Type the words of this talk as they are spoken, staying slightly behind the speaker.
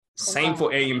Same for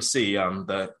AMC.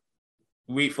 The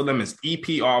REIT for them is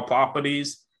EPR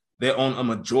Properties. They own a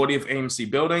majority of AMC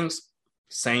buildings.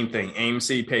 Same thing.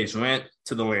 AMC pays rent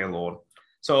to the landlord.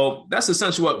 So that's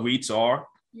essentially what REITs are.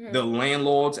 Mm-hmm. The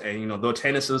landlords and, their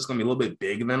tenants is going to be a little bit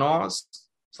bigger than ours.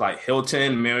 It's like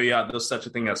Hilton, Marriott, there's such a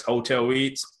thing as hotel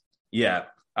REITs. Yeah.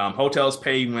 Hotels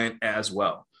pay rent as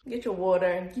well. Get your water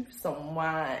and keep some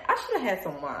wine. I should have had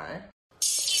some wine.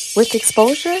 With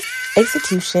exposure,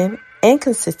 execution, and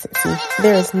consistency,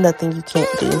 there is nothing you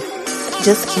can't do.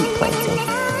 Just keep planting.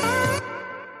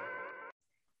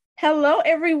 Hello,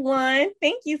 everyone.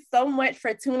 Thank you so much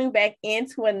for tuning back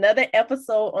into another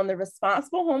episode on the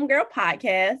Responsible Homegirl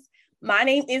podcast. My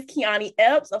name is Kiani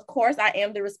Epps. Of course, I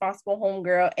am the Responsible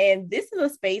Homegirl, and this is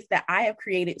a space that I have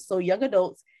created so young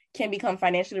adults can become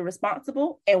financially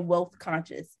responsible and wealth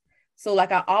conscious. So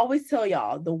like I always tell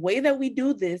y'all, the way that we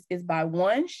do this is by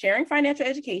 1, sharing financial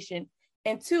education,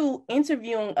 and 2,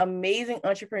 interviewing amazing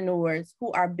entrepreneurs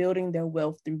who are building their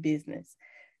wealth through business.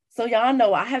 So y'all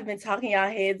know I have been talking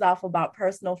y'all heads off about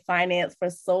personal finance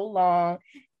for so long.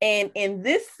 And in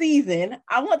this season,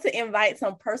 I want to invite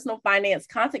some personal finance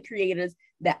content creators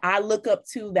that I look up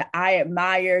to, that I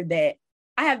admire, that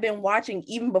I have been watching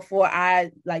even before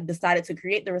I decided to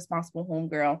create the Responsible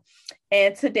Homegirl.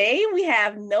 And today we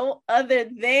have no other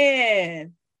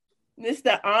than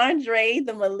Mr. Andre,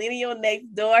 the millennial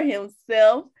next door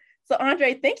himself. So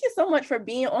Andre, thank you so much for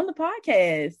being on the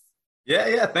podcast.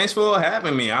 Yeah. Thanks for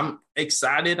having me. I'm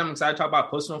excited. I'm excited to talk about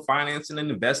personal financing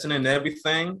and investing and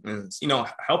everything. And,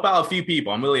 help out a few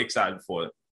people. I'm really excited for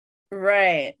it.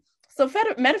 Right. So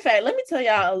matter of fact, let me tell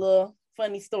y'all a little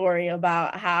funny story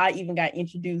about how I even got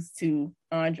introduced to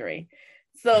Andre.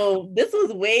 So this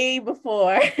was way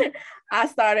before I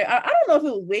started. I don't know if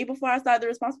it was way before I started the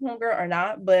Responsible Homegirl or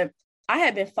not, but I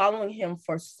had been following him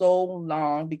for so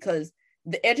long because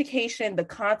the education, the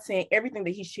content, everything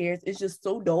that he shares is just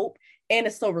so dope and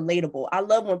it's so relatable. I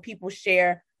love when people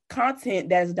share content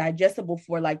that's digestible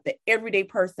for like the everyday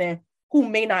person who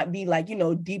may not be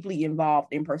deeply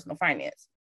involved in personal finance.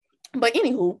 But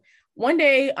anywho, one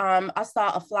day I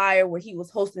saw a flyer where he was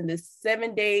hosting this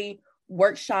 7-day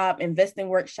investing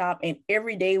workshop, and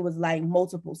every day was like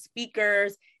multiple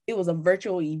speakers. It was a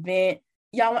virtual event.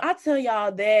 Y'all, when I tell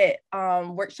y'all that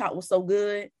workshop was so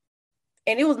good,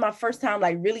 and it was my first time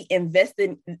really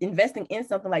investing in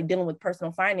something like dealing with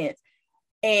personal finance,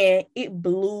 and it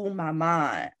blew my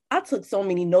mind. I took so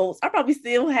many notes. I probably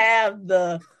still have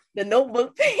the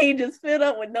notebook pages filled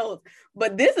up with notes,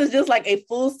 but this is just like a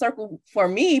full circle for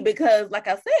me because, like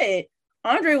I said,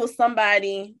 Andre was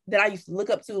somebody that I used to look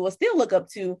up to or still look up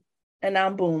to, and now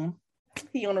boom,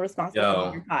 he on the Responsible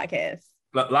Homegirl podcast.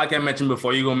 Like I mentioned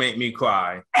before, you're gonna make me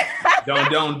cry.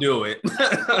 Don't do it.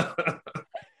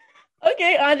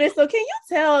 Okay, Andre. So can you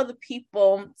tell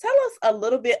us a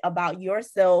little bit about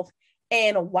yourself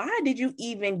and why did you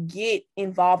even get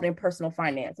involved in personal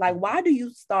finance? Like, why did you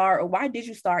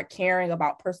start caring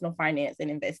about personal finance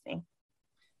and investing?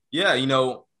 Yeah,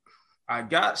 I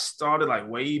got started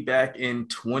way back in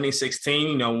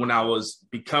 2016, when I was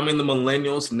becoming the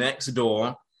Millennials next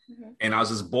door. Mm-hmm. And I was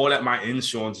just bored at my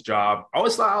insurance job. I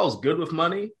always thought I was good with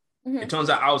money. Mm-hmm. It turns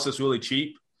out I was just really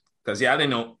cheap because, I didn't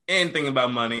know anything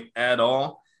about money at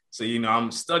all. So,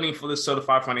 I'm studying for this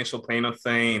certified financial planner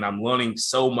thing. I'm learning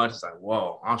so much. It's like,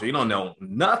 whoa, Andre, you don't know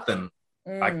nothing.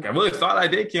 I really thought I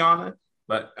did, Kiana,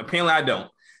 but apparently I don't.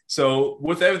 So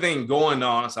with everything going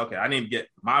on, it's okay, I need to get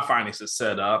my finances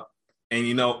set up.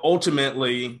 And,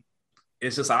 ultimately,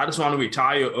 it's just, I just want to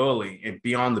retire early and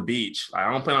be on the beach.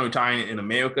 I don't plan on retiring in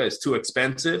America. It's too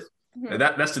expensive. Mm-hmm.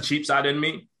 That's the cheap side in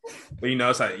me. But,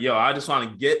 it's like, I just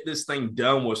want to get this thing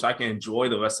done with so I can enjoy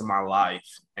the rest of my life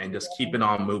and just keep it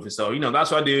on moving. So, that's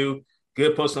what I do.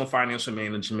 Good personal financial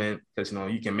management because,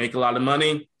 you can make a lot of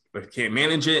money, but if you can't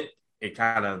manage it, it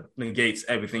kind of negates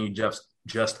everything you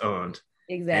just earned.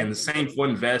 Exactly. And the same for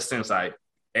investing. It's like,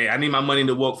 hey, I need my money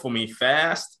to work for me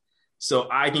fast so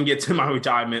I can get to my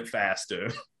retirement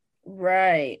faster.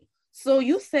 Right. So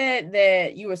you said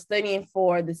that you were studying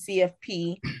for the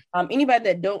CFP. Anybody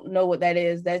that don't know what that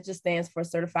is, that just stands for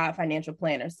Certified Financial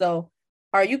Planner. So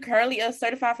are you currently a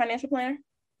certified financial planner?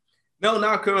 No,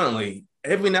 not currently.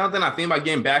 Every now and then I think about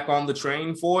getting back on the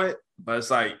train for it. But it's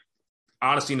like,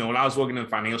 honestly, when I was working in a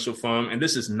financial firm, and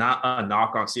this is not a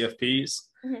knock on CFPs,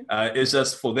 mm-hmm. It's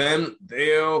just for them,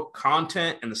 their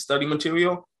content and the study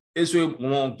material is really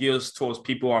more geared towards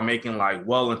people who are making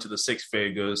well into the 6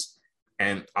 figures.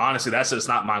 And honestly, that's just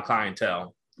not my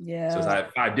clientele. Yeah. So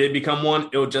if I did become one,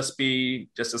 it'll just be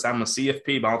just as I'm a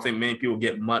CFP, but I don't think many people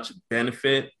get much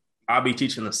benefit. I'll be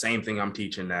teaching the same thing I'm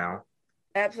teaching now.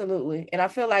 Absolutely. And I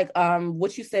feel like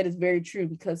what you said is very true,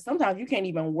 because sometimes you can't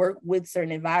even work with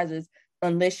certain advisors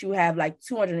unless you have like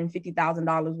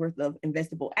 $250,000 worth of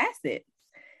investable assets.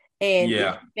 And if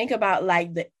you think about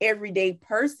like the everyday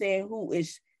person who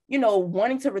is,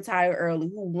 wanting to retire early,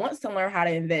 who wants to learn how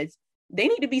to invest, they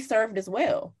need to be served as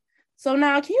well. So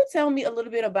now, can you tell me a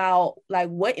little bit about like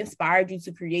what inspired you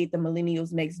to create the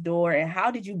Millennials Next Door, and how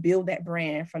did you build that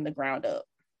brand from the ground up?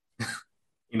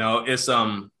 It's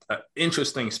an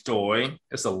interesting story.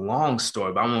 It's a long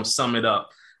story, but I'm gonna sum it up.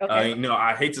 Okay.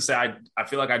 I hate to say I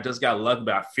feel like I just got lucky,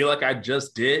 but I feel like I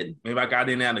just did. Maybe I got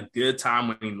in at a good time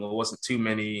when it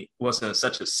wasn't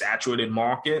such a saturated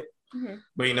market. Mm-hmm.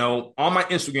 But on my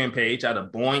Instagram page, I had a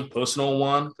boring personal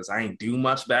one because I didn't do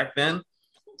much back then.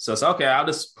 So it's okay, I'll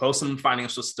just post some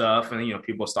financial stuff, and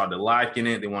people started liking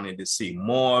it. They wanted to see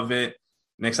more of it.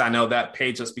 Next I know, that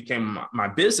page just became my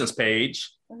business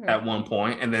page at one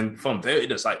point. And then from there, it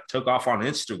just like took off on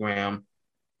Instagram.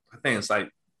 I think it's like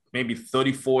maybe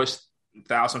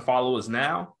 34,000 followers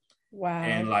now. Wow.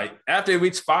 And like after it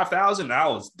reached 5,000, I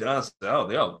was done.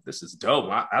 So, this is dope.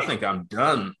 I think I'm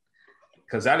done,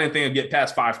 because I didn't think I'd get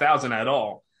past 5,000 at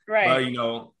all. Right.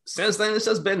 But, since then, it's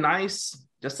just been nice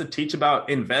just to teach about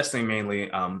investing mainly.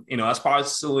 That's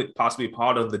possibly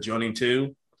part of the journey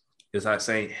too, is I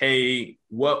say, hey,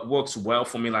 what works well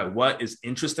for me? Like what is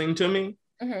interesting to me?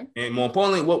 Mm-hmm. And more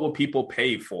importantly, what will people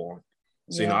pay for?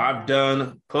 So, I've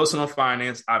done personal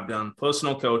finance, I've done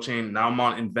personal coaching. Now I'm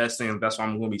on investing, and that's why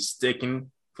I'm going to be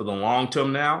sticking for the long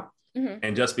term now. Mm-hmm.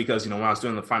 And just because, when I was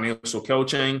doing the financial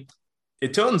coaching,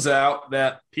 it turns out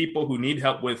that people who need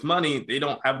help with money, they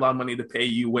don't have a lot of money to pay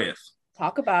you with.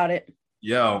 Talk about it.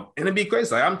 And it'd be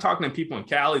crazy. Like I'm talking to people in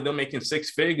Cali, they're making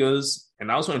six figures, and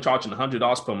I was only charging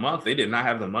 $100 per month. They did not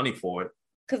have the money for it.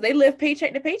 Because they live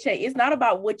paycheck to paycheck. It's not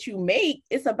about what you make.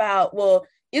 It's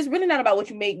really not about what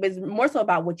you make, but it's more so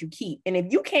about what you keep. And if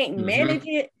you can't manage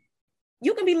it,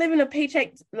 you can be living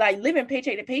paycheck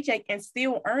to paycheck and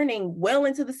still earning well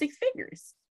into the six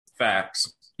figures.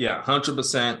 Facts. Yeah,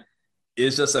 100%.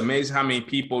 It's just amazing how many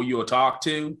people you'll talk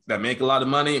to that make a lot of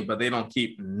money, but they don't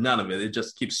keep none of it. It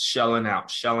just keeps shelling out.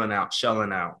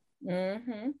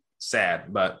 Mm-hmm.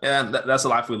 Sad, but yeah, that's the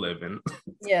life we live in.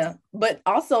 Yeah, but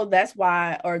also that's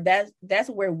why, or that's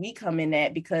where we come in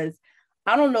at, because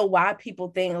I don't know why people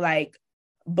think like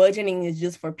budgeting is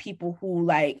just for people who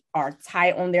like are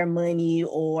tight on their money,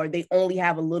 or they only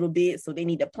have a little bit, so they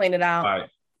need to plan it out. Right.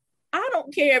 I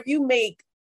don't care if you make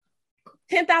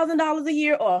 $10,000 a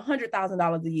year or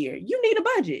 $100,000 a year. You need a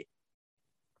budget.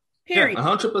 Period. Yeah,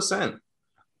 100%.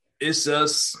 It's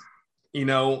just,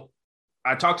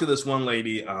 I talked to this one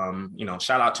lady, shout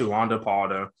out to Rhonda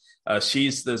Potter.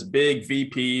 She's this big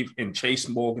VP in Chase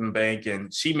Morgan Bank,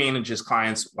 and she manages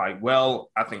clients like,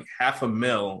 I think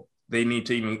 $500,000. They need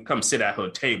to even come sit at her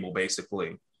table,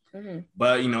 basically. Mm-hmm.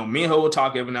 But, me and her will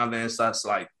talk every now and then. So it's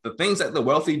like the things that the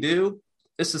wealthy do,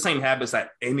 it's the same habits that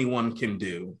anyone can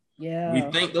do. Yeah. We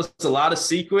think there's a lot of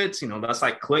secrets, that's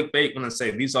like clickbait when they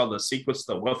say these are the secrets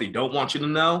the wealthy don't want you to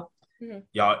know. Mm-hmm.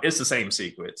 Y'all, it's the same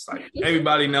secrets. Like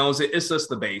everybody knows it. It's just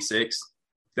the basics.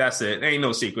 That's it. There ain't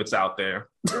no secrets out there.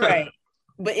 Right.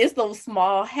 But it's those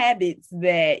small habits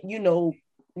that,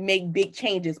 make big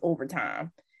changes over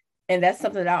time. And that's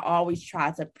something that I always try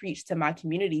to preach to my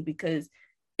community, because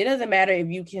it doesn't matter if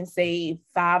you can save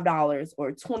 $5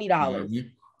 or $20. Mm-hmm.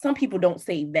 Some people don't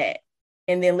save that.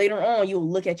 And then later on, you'll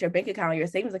look at your bank account, your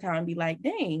savings account, and be like,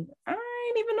 dang, I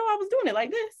didn't even know I was doing it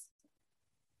like this.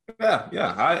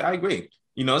 Yeah, I agree.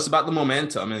 It's about the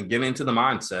momentum and getting into the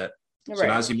mindset. Right. So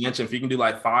as you mentioned, if you can do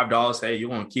like $5, hey, you're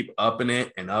going to keep upping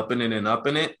it and upping it and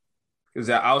upping it. Because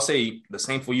I'll say the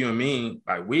same for you and me.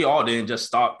 Like we all didn't just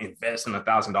start investing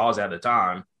 $1,000 at a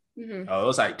time. Mm-hmm. It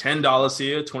was like $10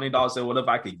 here, $20 there, whatever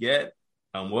I could get.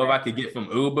 Whatever I could get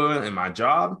from Uber and my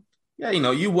job. Yeah,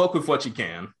 you work with what you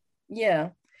can. Yeah.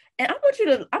 And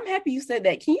I'm happy you said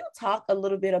that. Can you talk a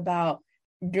little bit about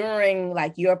during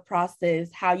like your process,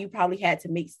 how you probably had to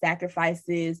make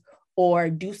sacrifices or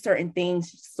do certain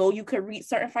things so you could reach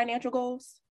certain financial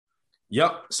goals?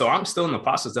 Yep. So I'm still in the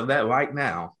process of that right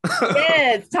now.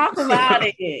 Yes. Talk about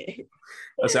it.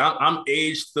 So I'm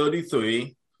age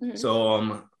 33. Mm-hmm.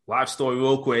 So life story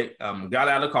real quick. Got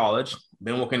out of college,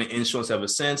 been working in insurance ever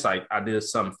since. Like I did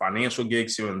some financial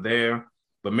gigs here and there,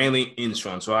 but mainly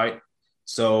insurance, right?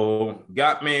 So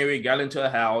got married, got into a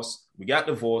house, we got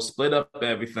divorced, split up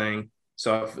everything.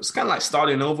 So it's kind of like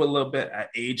starting over a little bit at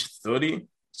age 30.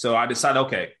 So I decided,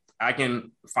 okay, I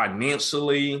can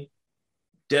financially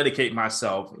dedicate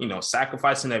myself,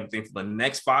 sacrificing everything for the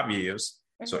next 5 years.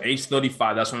 Mm-hmm. So age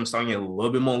 35, that's when I'm starting to get a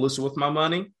little bit more loose with my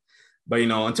money. But,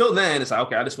 until then, it's like,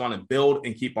 okay, I just want to build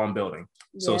and keep on building.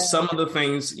 So some of the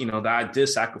things, that I did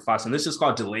sacrifice, and this is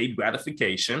called delayed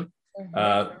gratification.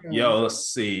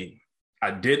 Let's see.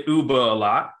 I did Uber a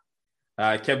lot.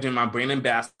 I kept doing my brand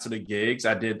ambassador gigs.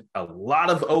 I did a lot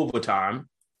of overtime.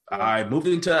 I moved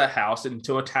into a house,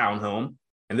 into a townhome.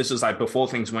 And this was like before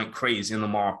things went crazy in the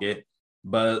market.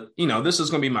 But, this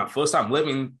is going to be my first time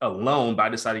living alone. But I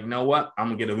decided, you know what? I'm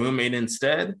going to get a roommate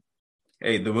instead.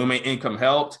 Hey, the roommate income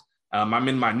helped. I'm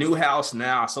in my new house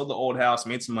now. I sold the old house,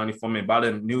 made some money for me, bought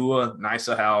a newer,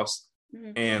 nicer house.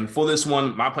 And for this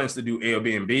one, my plan is to do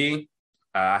Airbnb.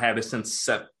 I had it since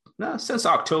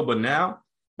October now.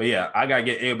 But yeah, I got to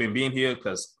get Airbnb in here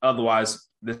because otherwise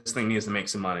this thing needs to make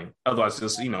some money. Otherwise,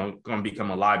 it's going to become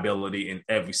a liability in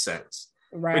every sense.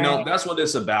 Right. That's what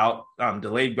it's about.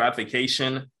 Delayed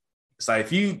gratification. It's like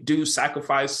if you do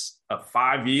sacrifice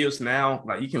 5 years now,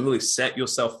 like you can really set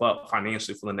yourself up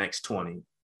financially for the next 20.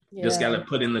 Yeah. Just got to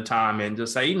put in the time and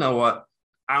just say, you know what?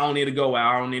 I don't need to go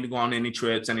out. I don't need to go on any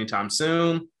trips anytime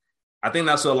soon. I think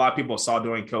that's what a lot of people saw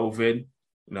during COVID.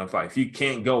 If you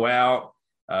can't go out,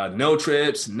 no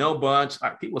trips, no bunch,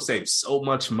 like people save so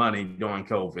much money during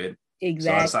COVID.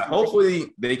 Exactly. So it's like,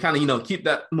 hopefully they kind of, keep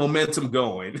that momentum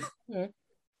going.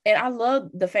 And I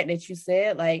love the fact that you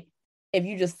said, like, if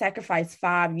you just sacrifice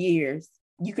 5 years,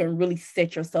 you can really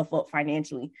set yourself up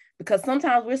financially, because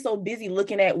sometimes we're so busy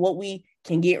looking at what we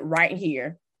can get right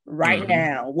here, right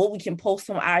now, what we can post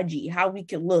on IG, how we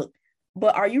can look.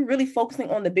 But are you really focusing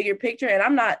on the bigger picture?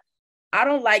 And I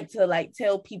don't like to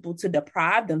tell people to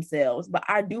deprive themselves, but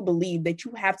I do believe that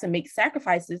you have to make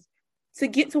sacrifices to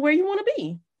get to where you want to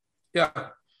be. Yeah.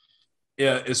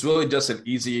 Yeah, it's really just an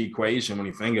easy equation when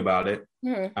you think about it.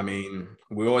 I mean,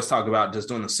 we always talk about just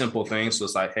doing the simple things. So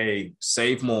it's like, hey,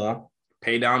 save more,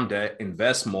 pay down debt,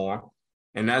 invest more.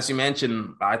 And as you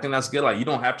mentioned, I think that's good. Like, you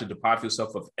don't have to deprive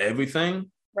yourself of everything.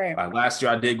 Right. Like last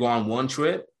year I did go on one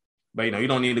trip, but you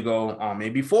don't need to go on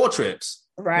maybe 4 trips.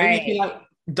 Right. Maybe you can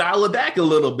dial it back a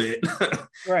little bit.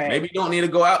 Right. Maybe you don't need to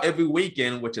go out every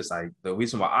weekend, which is like the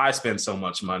reason why I spend so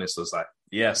much money. So it's like,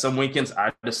 yeah, some weekends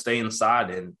I just stay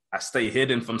inside and I stay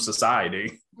hidden from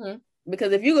society.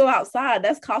 Because if you go outside,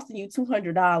 that's costing you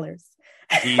 $200.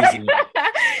 Easy.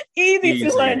 Easy.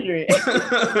 200.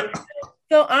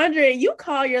 So Andre, you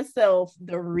call yourself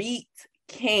the REIT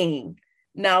king.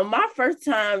 Now, my first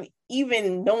time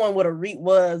even knowing what a REIT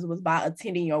was by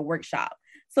attending your workshop.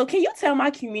 So can you tell my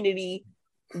community,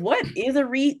 what is a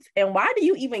REIT and why do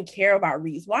you even care about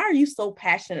REITs? Why are you so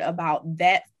passionate about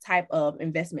that type of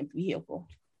investment vehicle?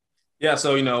 Yeah,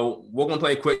 so, we're going to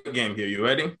play a quick game here. You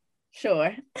ready?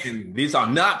 Sure. And these are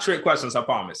not trick questions, I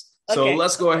promise. Okay. So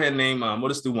let's go ahead and name, we'll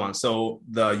just do one. So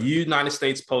the United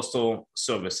States Postal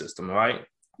Service System, right?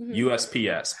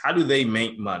 USPS. How do they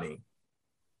make money?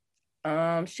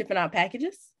 Shipping out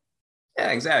packages.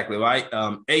 Yeah, exactly, right?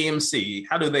 AMC,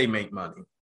 how do they make money?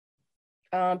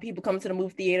 People come to the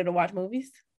movie theater to watch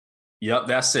movies. Yep,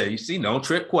 that's it. You see, no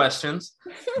trick questions.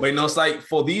 But it's like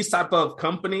for these type of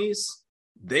companies,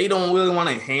 they don't really want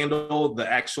to handle the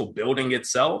actual building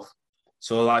itself.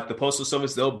 So like the Postal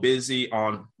Service, they're busy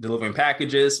on delivering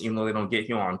packages, even though they don't get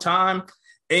here on time.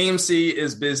 AMC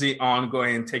is busy on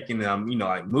going and taking them,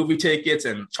 like movie tickets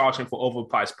and charging for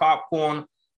overpriced popcorn.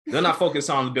 They're not focused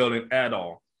on the building at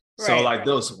all. Right. So like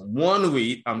there's one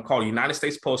REIT called United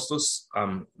States Postal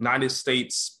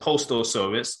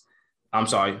Service.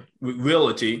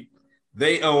 Realty.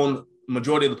 They own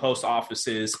majority of the post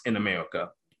offices in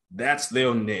America. That's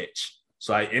their niche.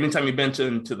 So like anytime you've been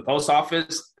to the post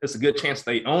office, it's a good chance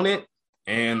they own it.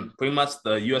 And pretty much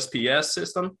the USPS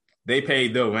system, they pay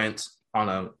their rent on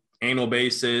an annual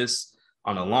basis,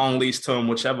 on a long lease term,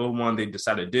 whichever one they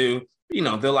decide to do.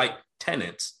 They're like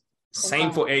tenants.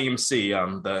 Same for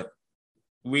AMC. The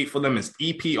REIT for them is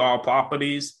EPR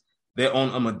Properties. They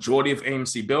own a majority of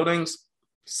AMC buildings.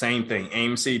 Same thing.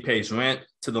 AMC pays rent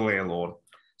to the landlord.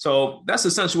 So that's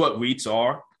essentially what REITs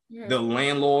are. Yeah. The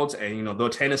landlords and, their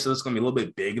tenants is going to be a little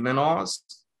bit bigger than ours.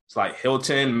 It's like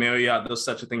Hilton, Marriott, there's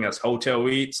such a thing as hotel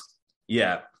REITs.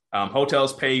 Yeah.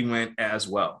 Hotels pay rent as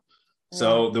well. Yeah.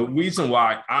 So the reason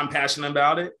why I'm passionate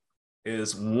about it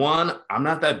is, one, I'm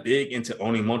not that big into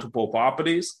owning multiple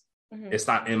properties. It's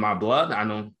not in my blood. I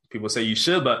know people say you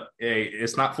should, but hey,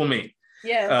 it's not for me.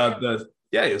 Yeah.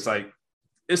 It's like,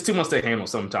 it's too much to handle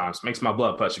sometimes. Makes my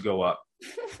blood pressure go up.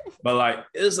 But like,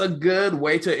 it's a good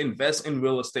way to invest in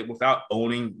real estate without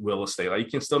owning real estate. Like,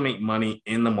 you can still make money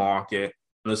in the market.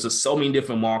 And there's just so many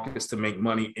different markets to make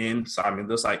money in. So, I mean,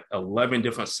 there's like 11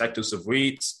 different sectors of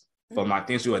REITs from like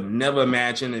things you would never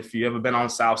imagine if you ever been on the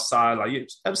South Side. Like, you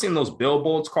ever seen those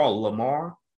billboards called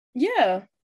Lamar? Yeah.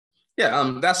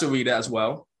 Yeah, that's a REIT as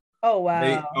well. Oh,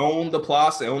 They wow. own the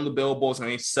plots, they own the billboards, and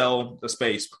they sell the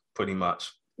space pretty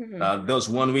much. There's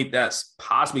one REIT that's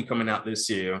possibly coming out this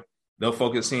year. They're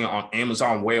focusing on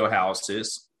Amazon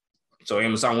warehouses. So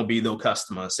Amazon will be their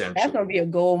customer essentially. That's going to be a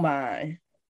gold mine.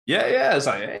 Yeah. It's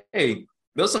like, hey,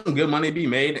 there's some good money to be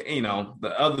made. You know,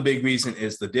 the other big reason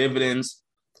is the dividends.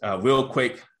 Real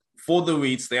quick, for the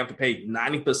REITs, they have to pay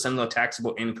 90% of their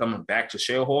taxable income back to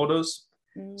shareholders.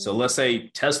 So let's say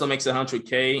Tesla makes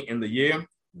 $100K in the year,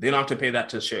 they don't have to pay that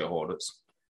to shareholders.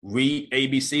 REIT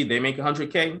ABC, they make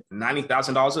 $100K,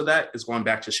 $90,000 of that is going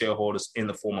back to shareholders in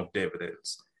the form of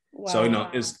dividends. Wow. So, you know,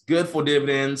 it's good for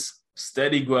dividends,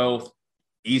 steady growth,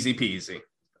 easy peasy.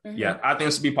 Yeah, I think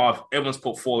this would be part of everyone's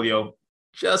portfolio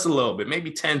just a little bit,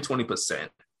 maybe 10, 20%.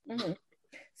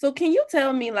 So can you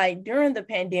tell me, like, during the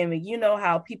pandemic, you know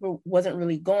how people wasn't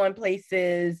really going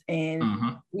places and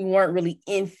we weren't really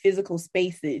in physical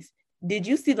spaces. Did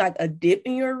you see like a dip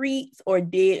in your REITs, or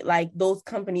did like those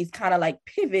companies kind of like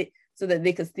pivot so that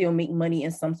they could still make money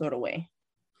in some sort of way?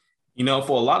 You know,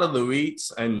 for a lot of the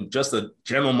REITs and just the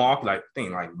general market, like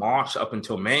thing like March up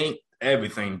until May,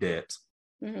 everything dipped.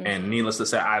 And needless to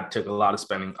say, I took a lot of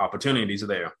spending opportunities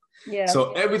there. Yeah.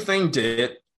 So everything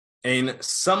did. And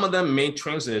some of them made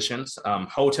transitions.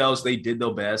 Hotels, they did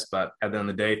their best, but at the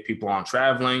end of the day, people aren't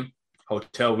traveling.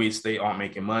 Hotel REITs, they aren't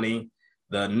making money.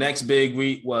 The next big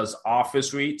REIT was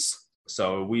office REITs.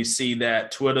 So we see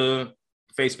that Twitter,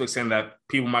 Facebook saying that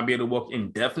people might be able to work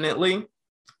indefinitely.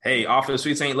 Hey, office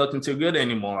REITs ain't looking too good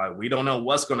anymore. Like, we don't know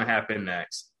what's going to happen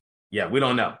next. Yeah, we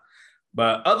don't know.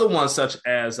 But other ones such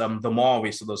as the mall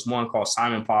REITs, so there's one called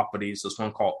Simon Properties, there's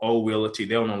one called O Realty.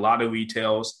 They own a lot of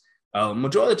retails.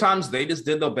 Majority of the times, they just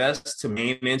did their best to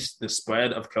manage the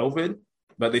spread of COVID,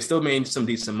 but they still made some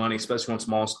decent money, especially once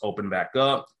malls open back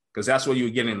up, because that's where you're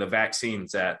getting the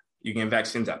vaccines at. You get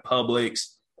vaccines at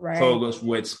Publix, Kroger's,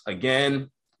 which, again,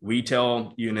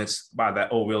 retail units by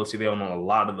that O Realty, they own a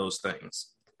lot of those things.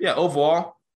 Yeah,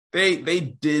 overall, they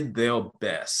did their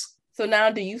best. So now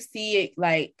do you see it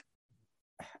like,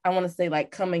 I want to say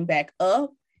like coming back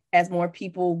up as more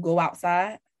people go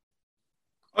outside?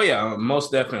 Oh, yeah,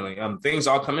 most definitely. Things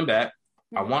are coming back.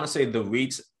 I want to say the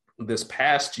REITs this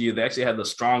past year, they actually had the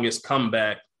strongest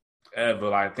comeback ever.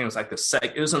 Like, I think it's like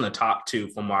it was in the top 2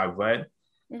 from what I've read.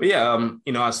 But yeah,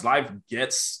 you know, as life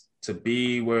gets to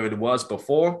be where it was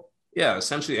before, yeah,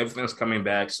 essentially everything's coming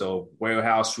back. So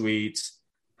warehouse REITs,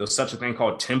 there's such a thing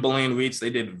called timberland REITs. They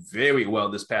did very well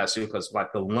this past year because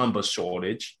like the lumber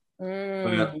shortage.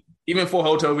 But even for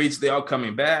hotel REITs, they are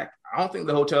coming back. I don't think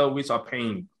the hotel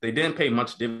REITs they didn't pay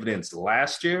much dividends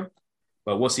last year,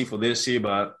 but we'll see for this year.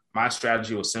 But my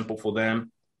strategy was simple for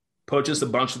them. Purchase a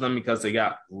bunch of them because they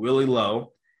got really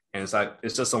low. And it's like,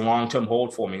 it's just a long-term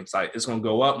hold for me. It's like, it's going to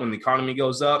go up when the economy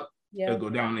goes up. It'll go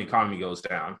down when the economy goes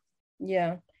down.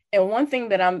 Yeah. And one thing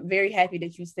that I'm very happy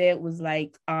that you said was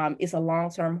like, it's a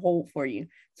long-term hold for you.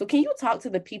 So can you talk to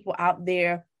the people out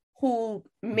there who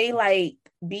may like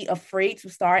be afraid to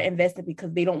start investing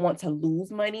because they don't want to lose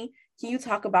money? Can you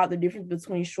talk about the difference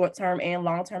between short-term and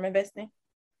long-term investing?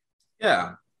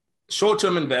 Yeah.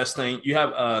 Short-term investing, you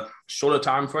have a shorter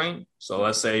time frame. So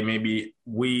let's say maybe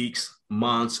weeks,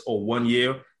 months, or 1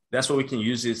 year. That's what we can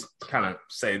use is kind of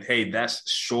say, hey, that's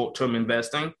short-term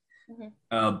investing.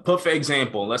 Perfect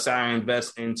example. Let's say I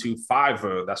invest into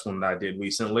Fiverr. That's one that I did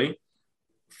recently.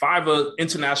 Fiverr,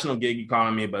 international gig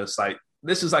economy, but it's like,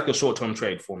 this is like a short-term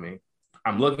trade for me.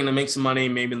 I'm looking to make some money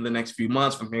maybe in the next few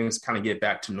months when things kind of get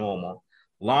back to normal.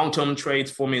 Long-term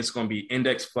trades for me, it's going to be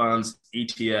index funds,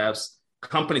 ETFs,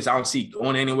 companies I don't see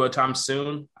going anywhere time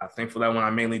soon. I think for that one,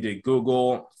 I mainly did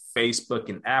Google, Facebook,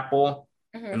 and Apple.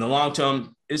 In the long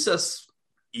term, it's just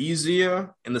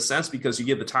easier in the sense because you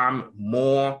give the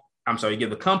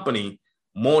company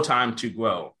more time to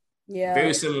grow. Yeah.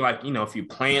 Very similar, like, you know, if you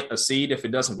plant a seed, if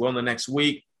it doesn't grow in the next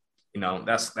week, you know,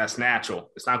 that's natural.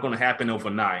 It's not going to happen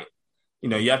overnight. You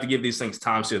know, you have to give these things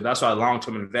time. So that's why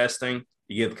long-term investing,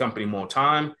 you give the company more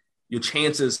time, your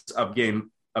chances of getting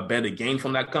a better gain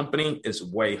from that company is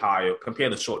way higher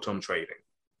compared to short-term trading.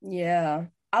 Yeah,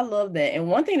 I love that. And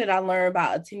one thing that I learned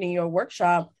about attending your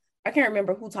workshop, I can't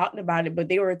remember who talked about it, but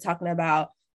they were talking about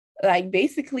like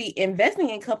basically investing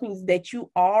in companies that you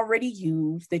already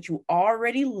use, that you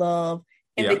already love,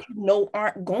 and that you know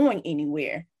aren't going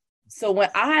anywhere. So when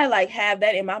I like have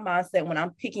that in my mindset, when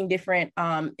I'm picking different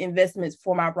investments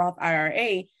for my Roth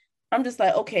IRA, I'm just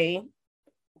like, okay,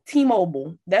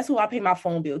 T-Mobile, that's who I pay my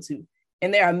phone bill to.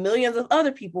 And there are millions of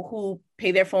other people who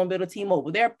pay their phone bill to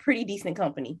T-Mobile. They're a pretty decent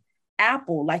company.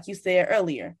 Apple, like you said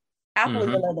earlier, Apple is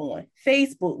another one.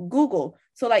 Facebook, Google.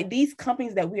 So like these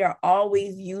companies that we are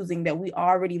always using, that we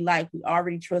already like, we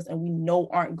already trust, and we know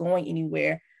aren't going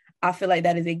anywhere. I feel like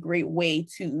that is a great way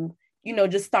to,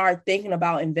 just start thinking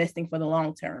about investing for the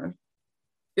long term.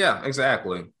 Yeah,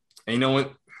 exactly. And you know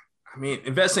what? I mean,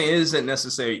 investing isn't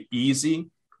necessarily easy,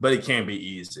 but it can be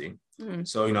easy. Mm-hmm.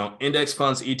 So, index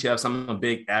funds, ETFs, I'm a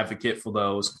big advocate for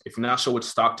those. If you're not sure which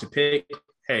stock to pick,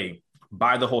 hey,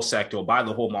 buy the whole sector, or buy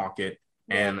the whole market.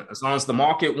 Yeah. And as long as the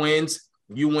market wins,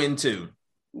 you win too.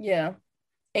 Yeah.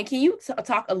 And can you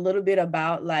talk a little bit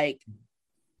about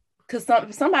because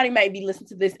somebody might be listening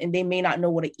to this and they may not know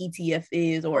what an ETF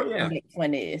is or index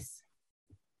fund is.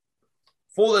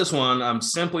 For this one,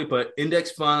 simply put,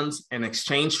 index funds and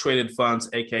exchange traded funds,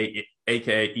 aka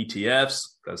ETFs,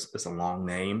 because it's a long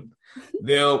name,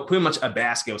 they're pretty much a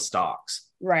basket of stocks.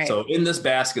 Right. So in this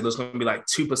basket, there's going to be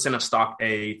 2% of stock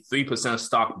A, 3% of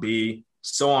stock B,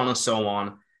 so on and so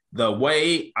on. The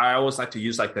way I always like to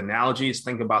use the analogy is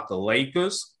think about the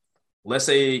Lakers. Let's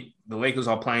say the Lakers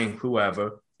are playing whoever,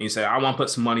 and you say, I want to put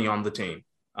some money on the team.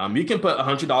 You can put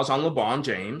 $100 on LeBron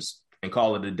James and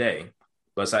call it a day.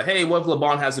 But it's hey, what if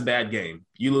LeBron has a bad game?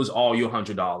 You lose all your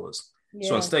 $100. Yeah.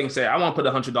 So instead, you say, I want to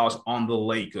put $100 on the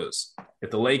Lakers.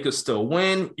 If the Lakers still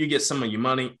win, you get some of your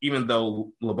money, even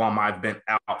though LeBron might have been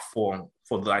out for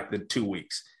the 2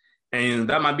 weeks. And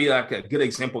that might be a good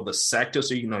example of the sector.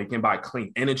 So, you can buy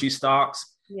clean energy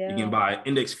stocks. Yeah. You can buy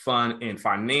index fund in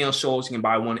financials. You can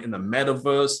buy one in the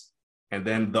metaverse. And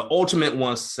then the ultimate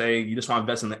ones, say you just want to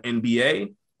invest in the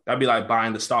NBA. That'd be like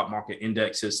buying the stock market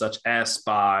indexes such as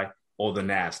SPY or the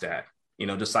NASDAQ,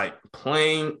 just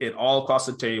playing it all across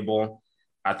the table.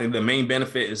 I think the main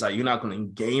benefit is you're not going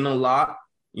to gain a lot.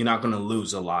 You're not going to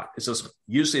lose a lot.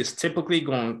 It's typically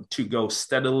going to go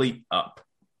steadily up.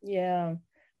 Yeah.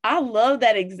 I love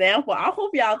that example. I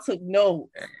hope y'all took note.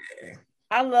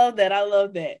 I love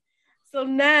that. So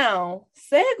now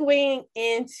segueing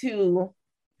into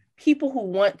people who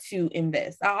want to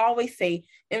invest. I always say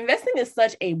investing is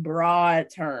such a broad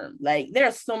term. There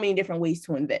are so many different ways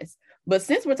to invest. But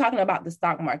since we're talking about the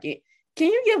stock market, can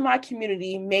you give my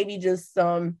community maybe just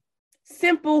some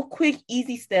simple, quick,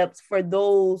 easy steps for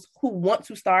those who want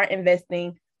to start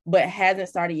investing but hasn't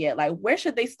started yet? Where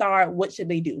should they start? What should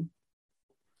they do?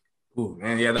 Ooh,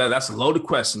 man, yeah, that's a loaded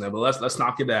question there, but let's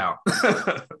knock it out.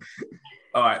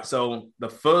 All right, so the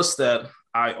first step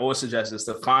I always suggest is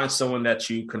to find someone that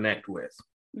you connect with,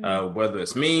 whether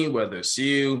it's me, whether it's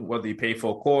you, whether you pay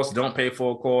for a course, don't pay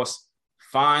for a course.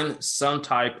 Find some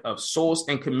type of source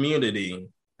and community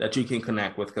that you can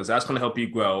connect with, because that's going to help you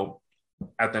grow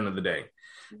at the end of the day.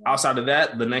 Outside of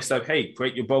that, the next step, hey,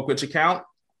 create your brokerage account.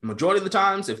 Majority of the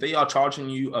times, if they are charging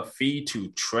you a fee to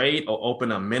trade or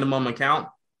open a minimum account,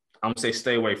 I'm going to say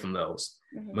stay away from those.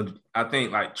 Mm-hmm. I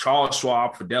think Charles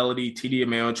Schwab, Fidelity, TD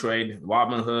Ameritrade,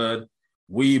 Robinhood,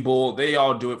 Webull, they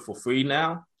all do it for free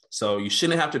now. So you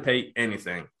shouldn't have to pay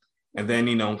anything. And then,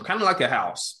 kind of like a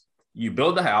house. You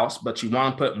build the house, but you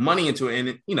want to put money into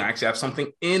it and, actually have something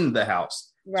in the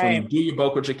house. Right. So when you do your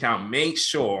brokerage account, make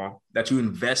sure that you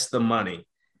invest the money.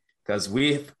 Because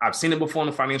I've seen it before in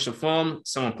a financial firm.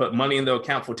 Someone put money in their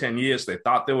account for 10 years. They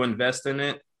thought they were investing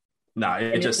it. No,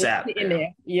 it just sat in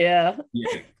there. Yeah.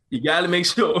 You got to make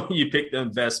sure you pick the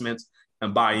investments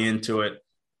and buy into it.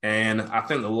 And I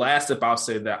think the last step I'll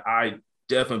say that I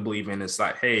definitely believe in is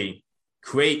hey,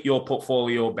 create your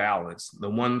portfolio balance. The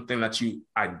one thing that you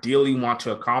ideally want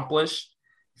to accomplish,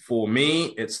 for me,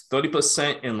 it's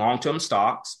 30% in long-term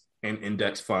stocks and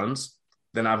index funds.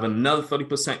 Then I have another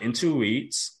 30% into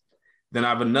REITs. Then I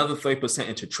have another 30%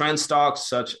 into trend stocks,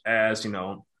 such as,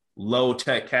 low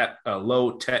tech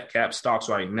cap stocks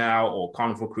right now, or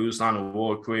Carnival Cruise Line or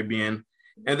Royal Caribbean.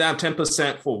 And then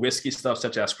 10% for risky stuff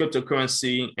such as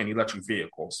cryptocurrency and electric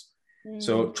vehicles.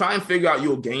 So try and figure out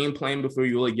your game plan before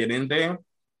you really get in there,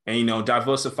 and,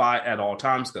 diversify at all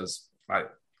times. Because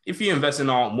if you invest in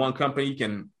one company, you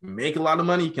can make a lot of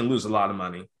money, you can lose a lot of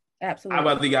money. Absolutely. I'd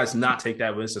rather you guys not take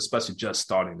that risk, especially just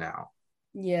starting now.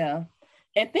 Yeah.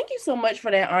 And thank you so much for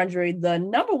that, Andre. The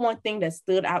number one thing that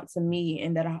stood out to me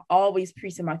and that I always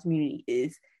preach in my community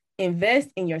is invest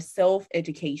in your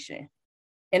self-education.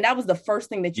 And that was the first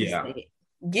thing that you said.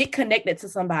 Get connected to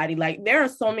somebody. There are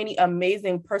so many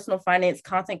amazing personal finance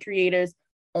content creators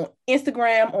on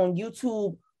Instagram, on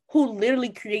YouTube, who literally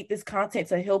create this content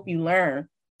to help you learn.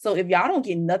 So if y'all don't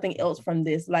get nothing else from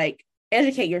this,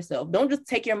 educate yourself. Don't just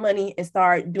take your money and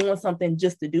start doing something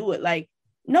just to do it.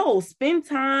 No, spend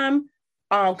time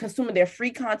consuming their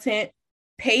free content,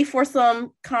 pay for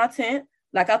some content.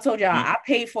 Like I told y'all, I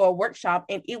paid for a workshop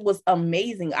and it was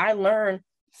amazing. I learned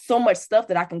so much stuff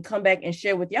that I can come back and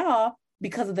share with y'all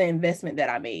because of the investment that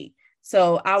I made.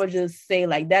 So I would just say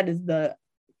that is the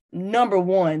number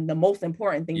one, the most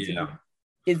important thing to do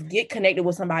is get connected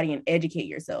with somebody and educate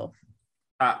yourself.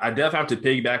 I definitely have to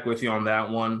piggyback with you on that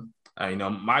one.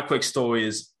 My quick story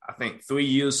is, I think 3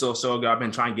 years or so ago, I've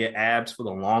been trying to get abs for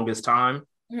the longest time.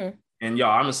 Mm-hmm. And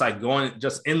y'all, I'm just like going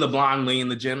just in the blindly in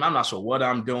the gym. I'm not sure what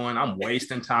I'm doing. I'm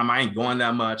wasting time. I ain't going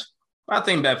that much. But I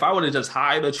think that if I would have just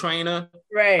hired a trainer,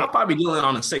 right, I'll probably be dealing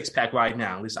on a 6-pack right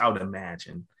now. At least I would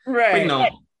imagine. Right.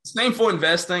 But same for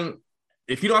investing.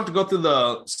 If you don't have to go through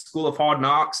the school of hard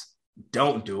knocks,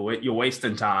 don't do it. You're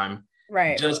wasting time.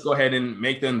 Right. Just go ahead and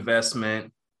make the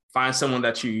investment. Find someone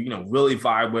that you really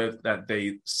vibe with, that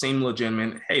they seem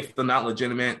legitimate. Hey, if they're not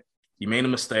legitimate, you made a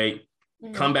mistake.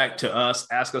 Mm-hmm. Come back to us,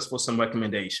 ask us for some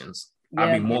recommendations. Yeah.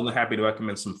 I'd be more than happy to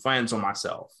recommend some friends or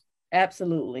myself.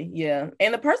 Absolutely. Yeah.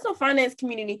 And the personal finance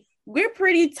community, we're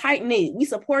pretty tight knit. We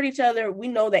support each other. We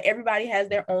know that everybody has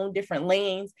their own different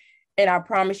lanes. And I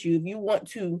promise you, if you want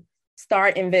to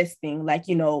start investing,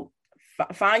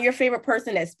 find your favorite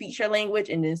person that speaks your language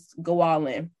and just go all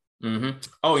in. Mm-hmm.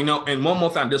 Oh, and one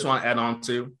more thing I just want to add on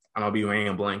to, and I'll be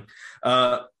rambling.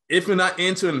 If you're not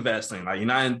into investing, like you're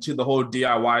not into the whole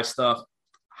DIY stuff,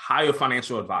 hire a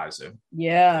financial advisor.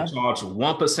 Yeah. They charge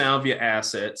 1% of your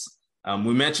assets.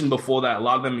 We mentioned before that a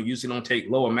lot of them usually don't take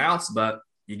low amounts, but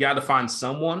you got to find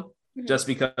someone. Mm-hmm. Just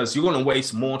because you're going to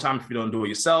waste more time if you don't do it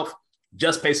yourself.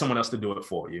 Just pay someone else to do it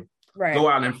for you. Right. Go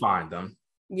out and find them.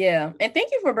 Yeah. And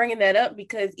thank you for bringing that up,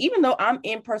 because even though I'm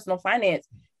in personal finance,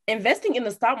 investing in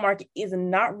the stock market is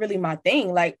not really my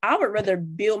thing. Like, I would rather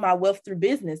build my wealth through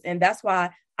business. And that's why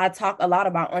I talk a lot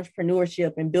about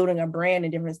entrepreneurship and building a brand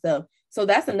and different stuff. So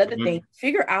that's another thing.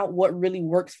 Figure out what really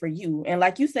works for you. And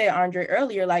like you said, Andre,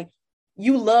 earlier, like,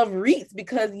 you love REITs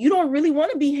because you don't really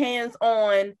want to be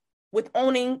hands-on with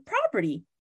owning property.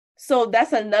 So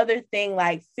that's another thing.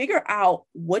 Like, figure out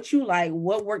what you like,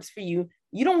 what works for you.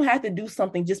 You don't have to do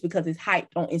something just because it's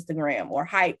hyped on Instagram or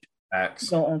hyped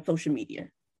on social media.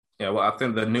 Yeah, well, I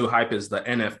think the new hype is the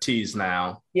NFTs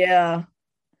now. Yeah.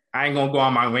 I ain't gonna go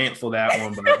on my rant for that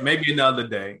one, but maybe another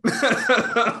day.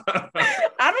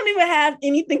 I don't even have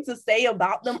anything to say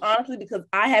about them, honestly, because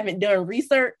I haven't done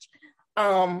research.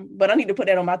 But I need to put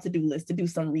that on my to-do list to do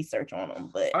some research on them.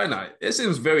 But I know it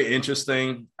seems very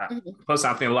interesting. Mm-hmm. Plus,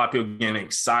 I think a lot of people getting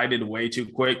excited way too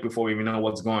quick before we even know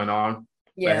what's going on.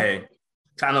 Yeah. But hey,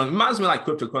 kind of reminds me like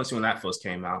cryptocurrency when that first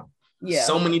came out. Yeah.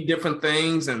 So many different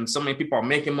things, and so many people are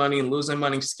making money and losing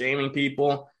money, scamming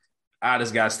people. I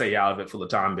just gotta stay out of it for the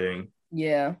time being.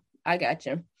 Yeah, I got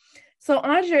you. So,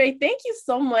 Andre, thank you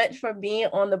so much for being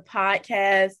on the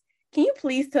podcast. Can you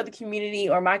please tell the community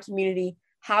or my community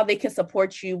how they can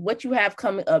support you, what you have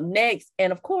coming up next,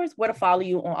 and of course, where to follow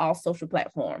you on all social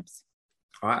platforms?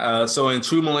 All right, so in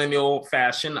true millennial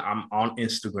fashion, I'm on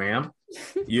Instagram.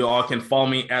 You all can follow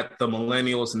me at the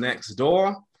Millennials Next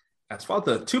Door. As far as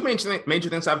the two major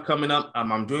things I have coming up,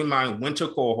 I'm doing my winter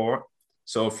cohort.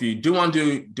 So if you do want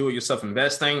to do it yourself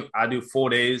investing, I do 4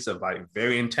 days of like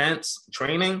very intense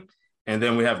training. And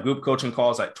then we have group coaching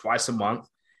calls like twice a month.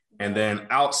 And then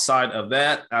outside of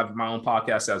that, I have my own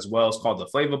podcast as well. It's called the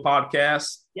Flavor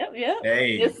Podcast. Yep.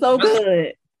 Hey, it's so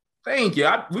good. Thank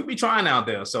you. We'll be trying out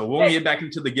there. So we'll get back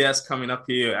into the guests coming up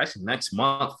here actually next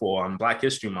month for Black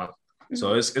History Month. Mm-hmm.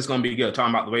 So it's going to be good,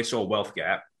 talking about the racial wealth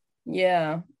gap.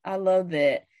 Yeah, I love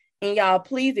that. And y'all,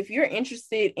 please, if you're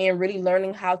interested in really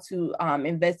learning how to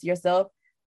invest yourself,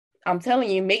 I'm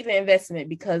telling you, make the investment,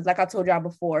 because like I told y'all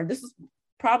before, this is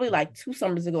probably like 2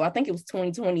 summers ago. I think it was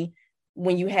 2020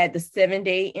 when you had the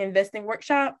 7-day investing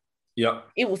workshop. Yep.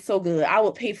 It was so good. I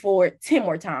would pay for it 10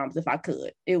 more times if I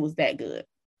could. It was that good.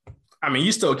 I mean,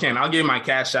 you still can. I'll give you my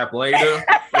Cash App later.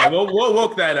 Yeah, we'll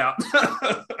work that out.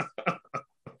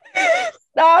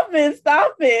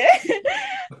 Stop it.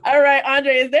 All right,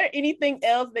 Andre, is there anything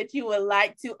else that you would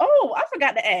like to? Oh, I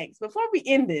forgot to ask before we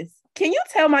end this. Can you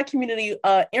tell my community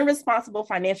an irresponsible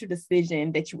financial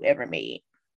decision that you ever made?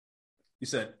 You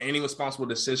said any responsible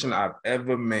decision I've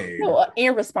ever made? No,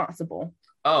 irresponsible.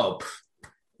 Oh,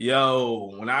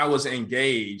 when I was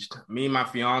engaged, me and my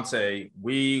fiance,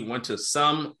 we went to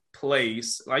some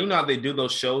place. Like, you know how they do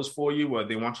those shows for you where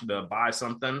they want you to buy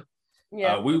something?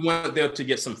 Yeah. We went there to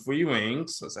get some free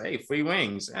wings. I said, hey, free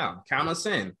wings. Yeah, count us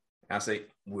in. I say,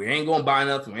 we ain't going to buy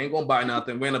nothing. We're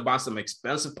going to buy some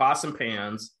expensive pots and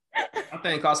pans. I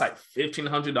think it costs like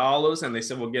 $1,500. And they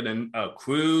said, we'll get a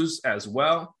cruise as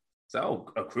well.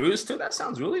 So, a cruise too? That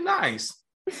sounds really nice.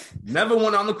 Never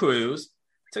went on the cruise.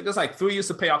 Took us like 3 years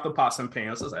to pay off the pots and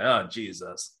pans. I was like, oh,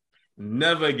 Jesus.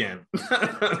 Never again.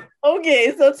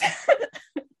 Okay, so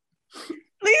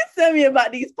please tell me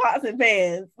about these pots and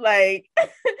pans. Like,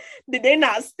 did they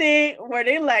not stink? Were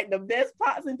they like the best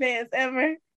pots and pans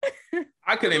ever?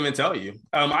 I couldn't even tell you.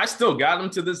 I still got them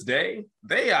to this day.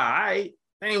 They are.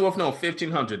 They ain't worth no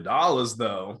 $1,500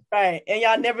 though. Right. And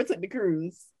y'all never took the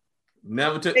cruise.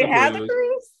 Never took They the had the cruise.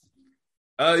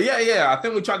 cruise? Yeah. I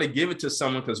think we tried to give it to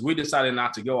someone because we decided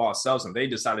not to go ourselves, and they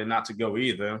decided not to go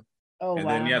either. Oh, and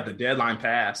wow. then the deadline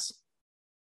passed.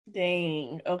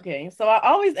 Dang. Okay. So I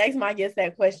always ask my guests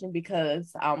that question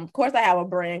because, of course, I have a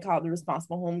brand called the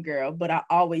Responsible Home Girl, but I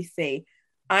always say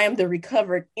I am the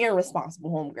recovered irresponsible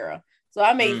home girl. So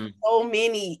I made so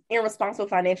many irresponsible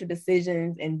financial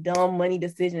decisions and dumb money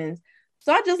decisions.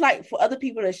 So I just like for other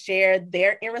people to share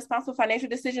their irresponsible financial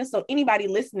decisions. So anybody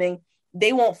listening,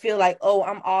 they won't feel like, oh,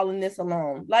 I'm all in this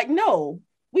alone. Like, no,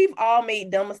 we've all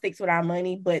made dumb mistakes with our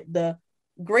money, but the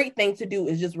great thing to do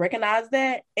is just recognize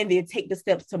that and then take the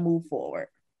steps to move forward.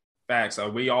 Facts.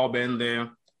 We all been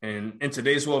there. And in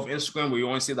today's world of Instagram, we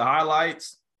only see the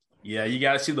highlights. Yeah, you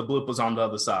got to see the bloopers on the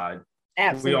other side.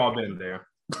 Absolutely. We all been there.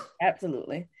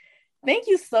 Absolutely. Thank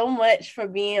you so much for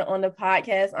being on the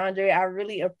podcast, Andre. I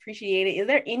really appreciate it. Is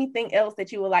there anything else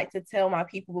that you would like to tell my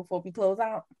people before we close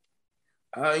out?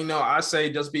 I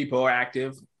say just be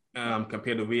proactive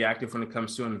compared to reactive when it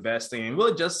comes to investing and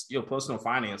really just your personal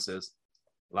finances.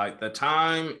 Like the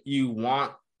time you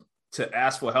want to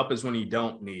ask for help is when you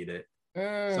don't need it.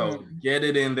 So get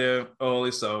it in there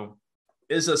early. So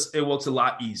it works a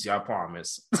lot easier, I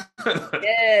promise.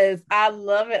 Yes, I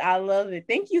love it. I love it.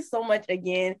 Thank you so much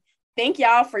again. Thank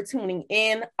y'all for tuning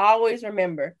in. Always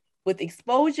remember, with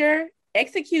exposure,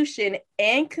 execution,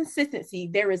 and consistency,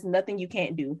 there is nothing you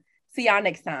can't do. See y'all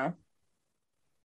next time.